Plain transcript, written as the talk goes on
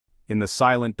In the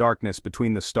silent darkness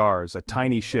between the stars, a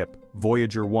tiny ship,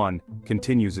 Voyager 1,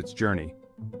 continues its journey.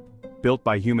 Built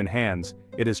by human hands,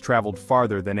 it has traveled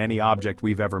farther than any object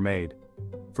we've ever made.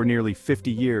 For nearly 50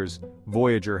 years,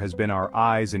 Voyager has been our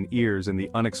eyes and ears in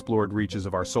the unexplored reaches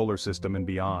of our solar system and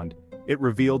beyond. It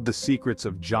revealed the secrets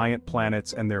of giant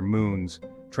planets and their moons,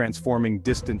 transforming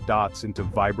distant dots into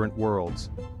vibrant worlds.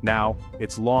 Now,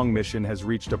 its long mission has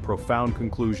reached a profound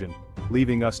conclusion,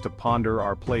 leaving us to ponder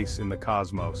our place in the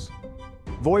cosmos.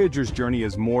 Voyager's journey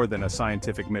is more than a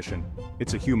scientific mission,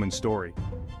 it's a human story.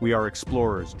 We are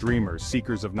explorers, dreamers,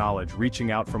 seekers of knowledge, reaching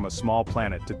out from a small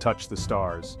planet to touch the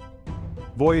stars.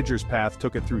 Voyager's path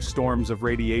took it through storms of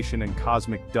radiation and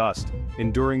cosmic dust,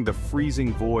 enduring the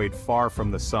freezing void far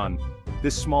from the sun.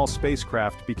 This small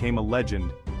spacecraft became a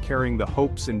legend, carrying the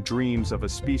hopes and dreams of a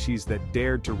species that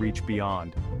dared to reach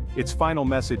beyond. Its final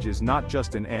message is not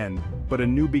just an end, but a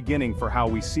new beginning for how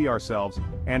we see ourselves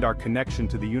and our connection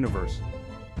to the universe.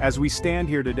 As we stand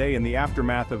here today in the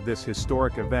aftermath of this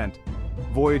historic event,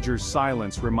 Voyager's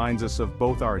silence reminds us of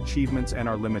both our achievements and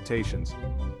our limitations.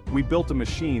 We built a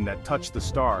machine that touched the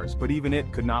stars, but even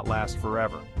it could not last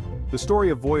forever. The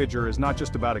story of Voyager is not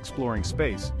just about exploring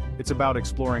space, it's about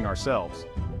exploring ourselves.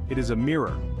 It is a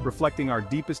mirror, reflecting our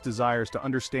deepest desires to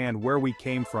understand where we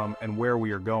came from and where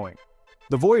we are going.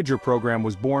 The Voyager program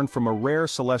was born from a rare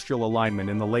celestial alignment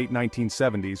in the late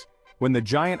 1970s, when the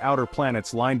giant outer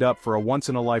planets lined up for a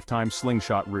once-in-a-lifetime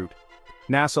slingshot route.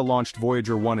 NASA launched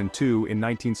Voyager 1 and 2 in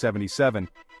 1977,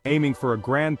 aiming for a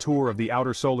grand tour of the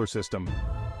outer solar system.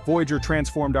 Voyager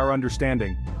transformed our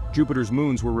understanding. Jupiter's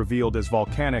moons were revealed as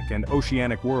volcanic and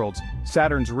oceanic worlds,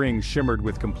 Saturn's rings shimmered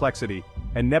with complexity,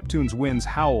 and Neptune's winds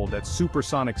howled at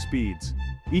supersonic speeds.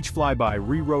 Each flyby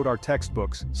rewrote our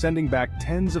textbooks, sending back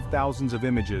tens of thousands of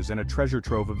images and a treasure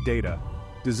trove of data.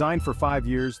 Designed for 5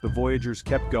 years, the Voyagers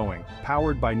kept going,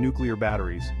 powered by nuclear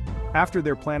batteries. After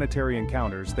their planetary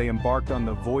encounters, they embarked on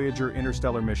the Voyager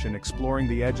Interstellar mission exploring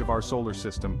the edge of our solar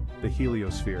system, the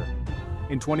heliosphere.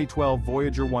 In 2012,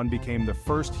 Voyager 1 became the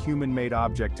first human-made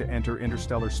object to enter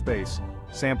interstellar space,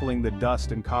 sampling the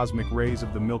dust and cosmic rays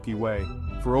of the Milky Way.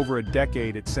 For over a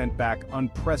decade, it sent back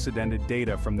unprecedented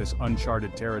data from this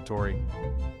uncharted territory.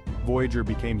 Voyager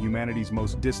became humanity's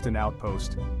most distant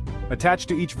outpost. Attached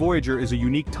to each Voyager is a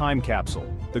unique time capsule,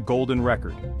 the Golden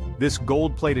Record. This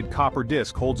gold-plated copper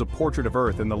disc holds a portrait of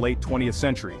Earth in the late 20th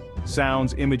century.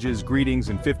 Sounds, images, greetings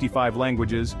in 55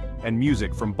 languages, and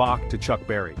music from Bach to Chuck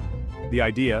Berry. The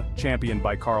idea, championed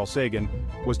by Carl Sagan,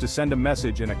 was to send a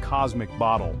message in a cosmic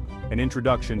bottle, an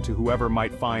introduction to whoever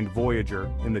might find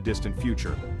Voyager in the distant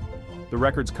future. The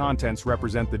record's contents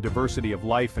represent the diversity of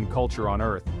life and culture on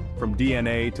Earth, from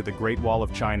DNA to the Great Wall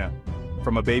of China.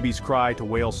 From a baby's cry to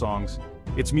whale songs,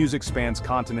 its music spans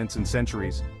continents and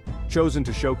centuries. Chosen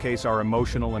to showcase our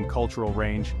emotional and cultural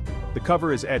range, the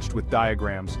cover is etched with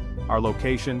diagrams, our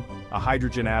location, a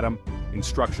hydrogen atom,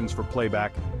 instructions for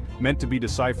playback, meant to be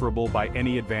decipherable by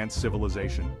any advanced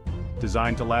civilization.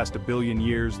 Designed to last 1 billion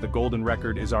years, the Golden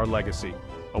Record is our legacy,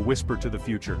 a whisper to the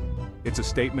future. It's a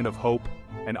statement of hope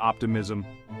and optimism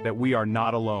that we are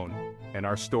not alone, and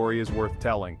our story is worth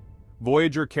telling.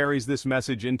 Voyager carries this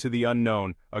message into the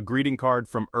unknown, a greeting card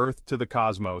from Earth to the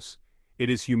cosmos. It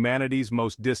is humanity's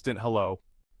most distant hello.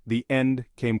 The end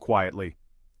came quietly.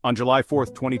 On July 4,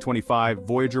 2025,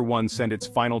 Voyager 1 sent its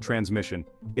final transmission.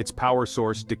 Its power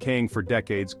source, decaying for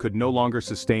decades, could no longer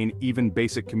sustain even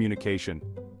basic communication.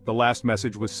 The last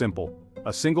message was simple: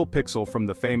 a single pixel from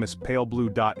the famous pale blue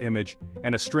dot image,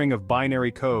 and a string of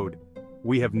binary code.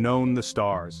 We have known the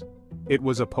stars. It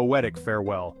was a poetic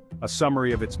farewell, a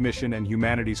summary of its mission and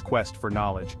humanity's quest for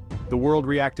knowledge. The world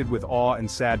reacted with awe and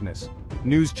sadness.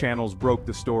 News channels broke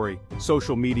the story,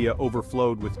 social media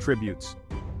overflowed with tributes.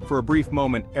 For a brief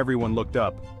moment, everyone looked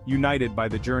up, united by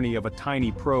the journey of a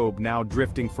tiny probe now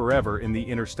drifting forever in the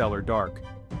interstellar dark.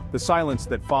 The silence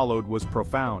that followed was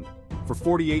profound. For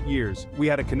 48 years, we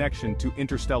had a connection to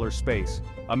interstellar space,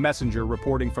 a messenger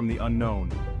reporting from the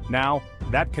unknown. Now,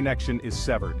 that connection is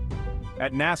severed.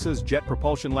 At NASA's Jet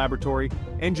Propulsion Laboratory,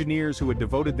 engineers who had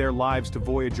devoted their lives to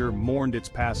Voyager mourned its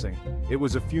passing. It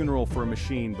was a funeral for a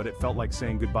machine, but it felt like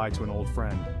saying goodbye to an old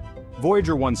friend.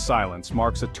 Voyager 1's silence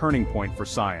marks a turning point for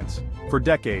science. For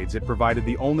decades, it provided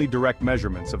the only direct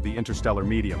measurements of the interstellar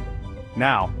medium.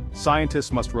 Now,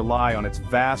 scientists must rely on its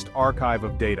vast archive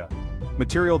of data,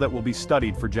 material that will be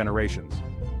studied for generations.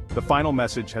 The final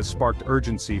message has sparked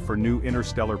urgency for new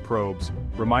interstellar probes,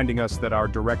 reminding us that our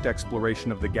direct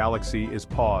exploration of the galaxy is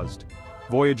paused.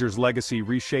 Voyager's legacy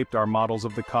reshaped our models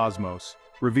of the cosmos,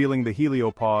 revealing the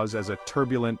heliopause as a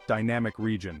turbulent, dynamic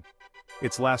region.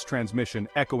 Its last transmission,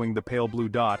 echoing the pale blue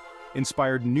dot,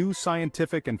 inspired new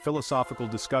scientific and philosophical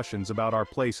discussions about our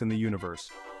place in the universe.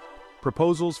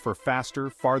 Proposals for faster,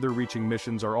 farther-reaching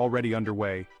missions are already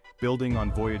underway, building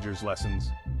on Voyager's lessons.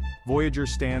 Voyager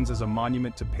stands as a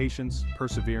monument to patience,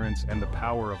 perseverance, and the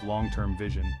power of long-term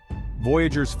vision.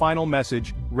 Voyager's final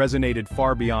message resonated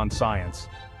far beyond science.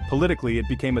 Politically, it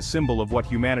became a symbol of what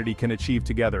humanity can achieve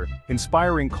together,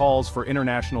 inspiring calls for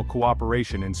international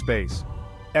cooperation in space.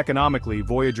 Economically,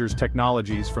 Voyager's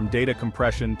technologies, from data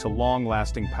compression to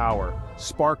long-lasting power,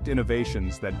 sparked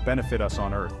innovations that benefit us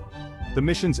on Earth. The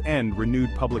mission's end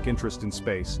renewed public interest in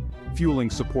space, fueling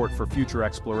support for future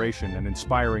exploration and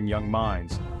inspiring young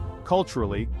minds.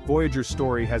 Culturally, Voyager's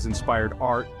story has inspired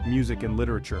art, music, and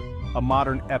literature, a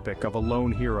modern epic of a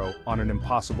lone hero on an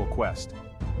impossible quest.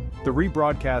 The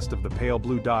rebroadcast of the pale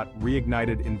blue dot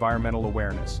reignited environmental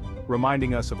awareness,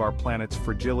 reminding us of our planet's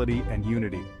fragility and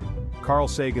unity. Carl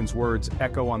Sagan's words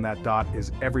echo on that dot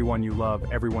is everyone you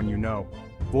love, everyone you know.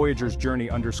 Voyager's journey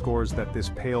underscores that this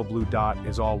pale blue dot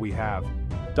is all we have.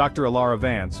 Dr. Alara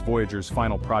Vance, Voyager's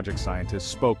final project scientist,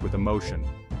 spoke with emotion.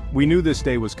 We knew this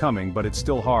day was coming, but it's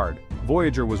still hard.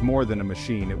 Voyager was more than a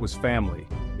machine, it was family.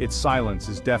 Its silence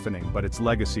is deafening, but its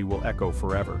legacy will echo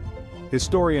forever.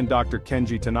 Historian Dr.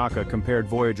 Kenji Tanaka compared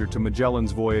Voyager to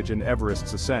Magellan's voyage and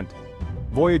Everest's ascent.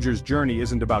 Voyager's journey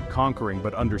isn't about conquering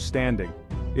but understanding.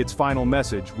 Its final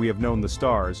message, we have known the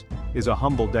stars, is a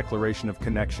humble declaration of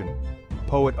connection.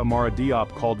 Poet Amara Diop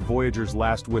called Voyager's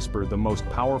Last Whisper the most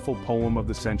powerful poem of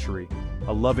the century,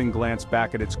 a loving glance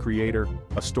back at its creator,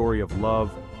 a story of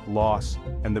love, loss,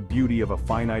 and the beauty of a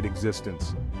finite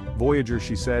existence. Voyager,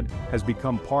 she said, has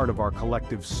become part of our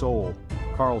collective soul.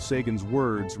 Carl Sagan's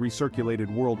words, recirculated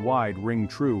worldwide, ring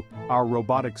true. Our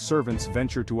robotic servants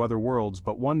venture to other worlds,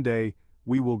 but one day,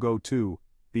 we will go too.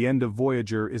 The end of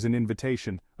Voyager is an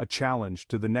invitation, a challenge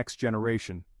to the next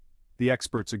generation. The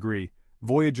experts agree.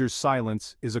 Voyager's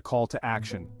silence is a call to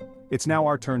action. It's now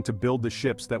our turn to build the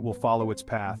ships that will follow its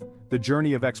path. The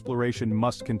journey of exploration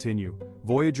must continue.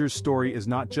 Voyager's story is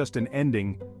not just an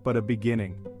ending, but a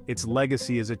beginning. Its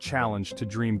legacy is a challenge to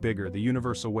dream bigger. The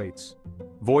universe awaits.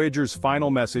 Voyager's final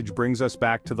message brings us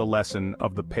back to the lesson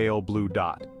of the pale blue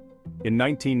dot. In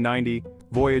 1990,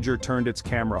 Voyager turned its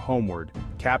camera homeward,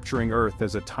 capturing Earth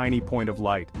as a tiny point of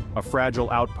light, a fragile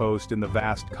outpost in the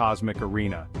vast cosmic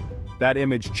arena. That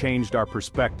image changed our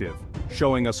perspective,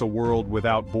 showing us a world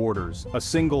without borders, a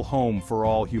single home for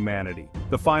all humanity.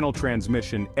 The final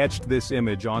transmission etched this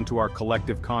image onto our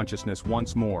collective consciousness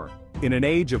once more. In an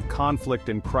age of conflict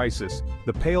and crisis,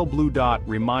 the pale blue dot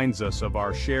reminds us of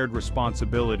our shared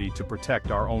responsibility to protect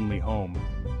our only home.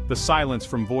 The silence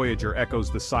from Voyager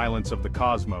echoes the silence of the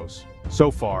cosmos.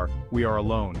 So far, we are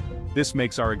alone. This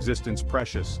makes our existence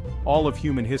precious. All of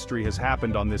human history has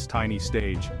happened on this tiny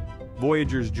stage.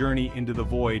 Voyager's journey into the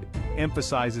void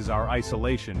emphasizes our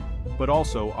isolation, but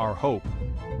also our hope.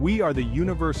 We are the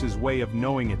universe's way of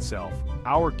knowing itself,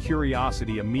 our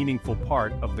curiosity a meaningful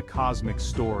part of the cosmic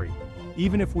story.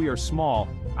 Even if we are small,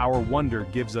 our wonder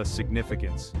gives us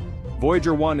significance.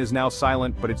 Voyager 1 is now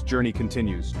silent, but its journey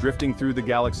continues, drifting through the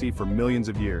galaxy for millions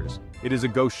of years. It is a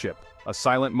ghost ship, a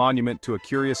silent monument to a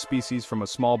curious species from a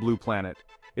small blue planet.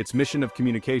 Its mission of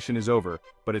communication is over,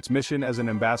 but its mission as an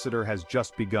ambassador has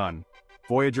just begun.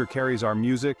 Voyager carries our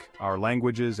music, our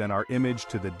languages, and our image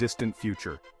to the distant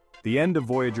future. The end of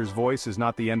Voyager's voice is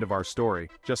not the end of our story,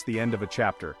 just the end of a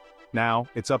chapter. Now,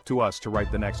 it's up to us to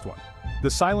write the next one. The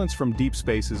silence from deep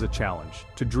space is a challenge,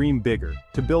 to dream bigger,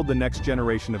 to build the next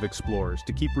generation of explorers,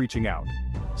 to keep reaching out.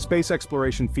 Space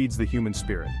exploration feeds the human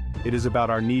spirit. It is about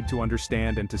our need to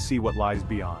understand and to see what lies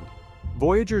beyond.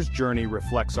 Voyager's journey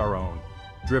reflects our own,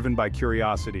 driven by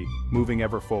curiosity, moving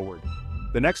ever forward.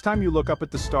 The next time you look up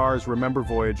at the stars, remember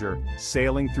Voyager,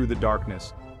 sailing through the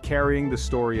darkness, carrying the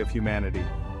story of humanity.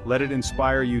 Let it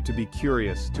inspire you to be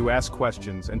curious, to ask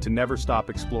questions, and to never stop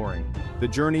exploring. The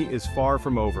journey is far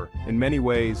from over. In many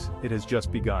ways, it has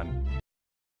just begun.